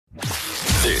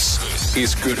This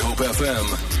is Good Hope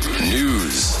FM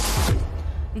News.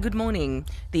 Good morning.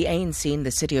 The ANC in the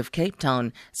city of Cape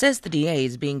Town says the DA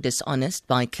is being dishonest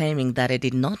by claiming that it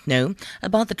did not know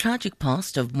about the tragic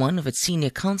past of one of its senior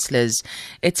councillors.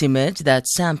 It's emerged that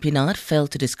Sam Pinard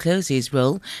failed to disclose his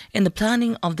role in the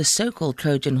planning of the so-called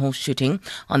Trojan horse shooting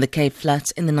on the Cape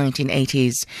Flats in the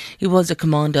 1980s. He was a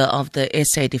commander of the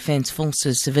SA Defence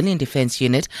Forces Civilian Defence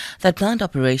Unit that planned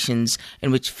operations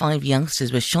in which 5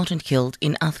 youngsters were shot and killed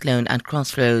in Athlone and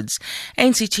Crossroads.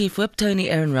 ANC Chief Whip Tony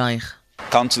Ehrenreich.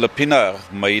 Councillor Pinard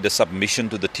made a submission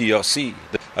to the TRC.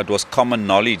 It was common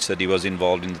knowledge that he was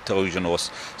involved in the Trojan horse,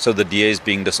 so the DA is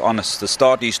being dishonest. The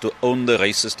start is to own the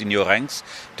racist in your ranks,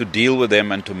 to deal with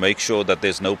them and to make sure that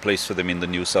there's no place for them in the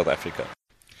new South Africa.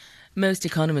 Most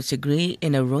economists agree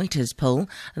in a Reuters poll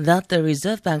that the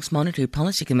Reserve Bank's Monetary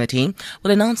Policy Committee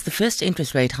will announce the first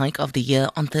interest rate hike of the year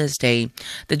on Thursday.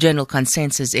 The general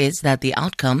consensus is that the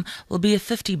outcome will be a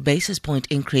 50 basis point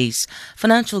increase.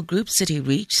 Financial group City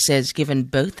Reach says given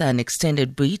both an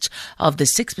extended breach of the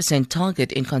 6%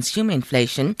 target in consumer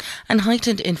inflation and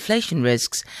heightened inflation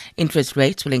risks, interest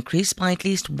rates will increase by at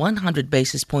least 100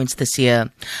 basis points this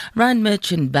year. Rand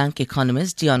Merchant Bank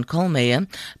economist Dion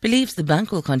Koolmeyer believes the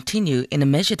bank will continue in a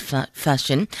measured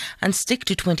fashion and stick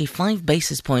to 25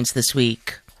 basis points this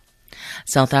week.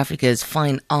 South Africa's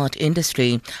fine art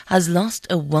industry has lost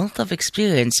a wealth of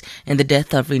experience in the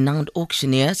death of renowned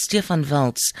auctioneer Stefan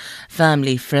Waltz.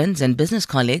 Family, friends and business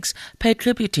colleagues paid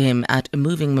tribute to him at a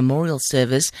moving memorial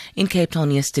service in Cape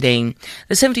Town yesterday.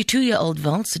 The 72-year-old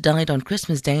Waltz died on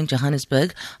Christmas Day in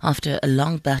Johannesburg after a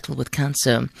long battle with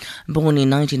cancer. Born in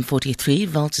 1943,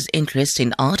 Waltz's interest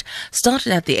in art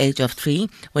started at the age of 3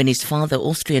 when his father,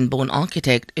 Austrian-born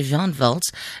architect Jean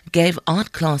Waltz, gave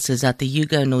art classes at the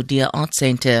Hugo Nordier Art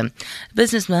Centre.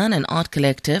 Businessman and art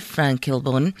collector Frank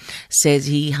Kilborn says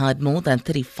he had more than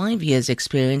 35 years'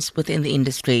 experience within the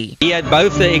industry. He had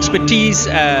both the expertise,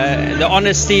 the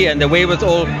honesty and the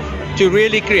wherewithal to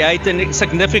really create a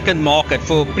significant market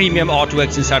for premium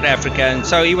artworks in South Africa, and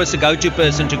so he was the go-to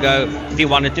person to go if he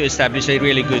wanted to establish a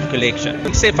really good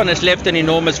collection. Stefan has left an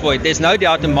enormous void. There's no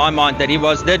doubt in my mind that he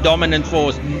was the dominant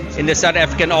force in the South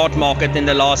African art market in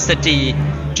the last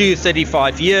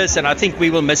 35 years, and I think we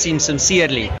will miss him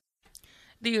sincerely.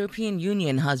 The European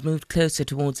Union has moved closer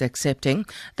towards accepting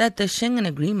that the Schengen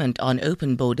Agreement on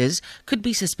open borders could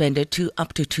be suspended to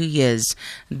up to 2 years.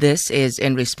 This is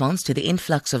in response to the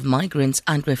influx of migrants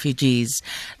and refugees.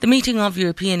 The meeting of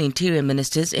European interior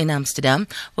ministers in Amsterdam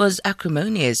was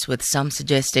acrimonious, with some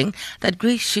suggesting that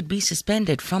Greece should be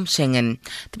suspended from Schengen.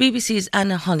 The BBC's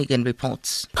Anna Holligan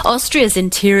reports. Austria's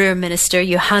Interior Minister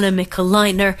Johanna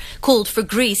Mikl-Leitner called for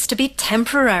Greece to be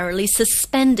temporarily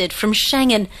suspended from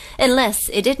Schengen unless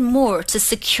it did more to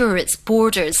secure its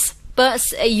borders.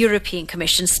 But a European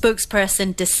Commission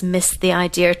spokesperson dismissed the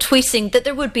idea, tweeting that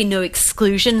there would be no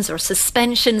exclusions or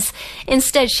suspensions.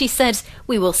 Instead, she said,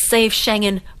 "We will save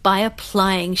Schengen by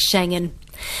applying Schengen."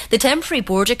 The temporary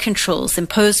border controls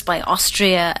imposed by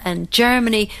Austria and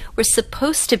Germany were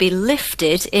supposed to be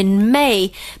lifted in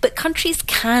May, but countries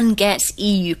can get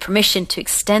EU permission to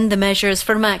extend the measures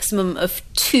for a maximum of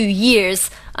 2 years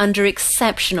under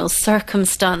exceptional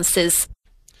circumstances.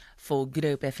 For Good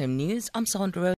Hope FM News, I'm Sandra.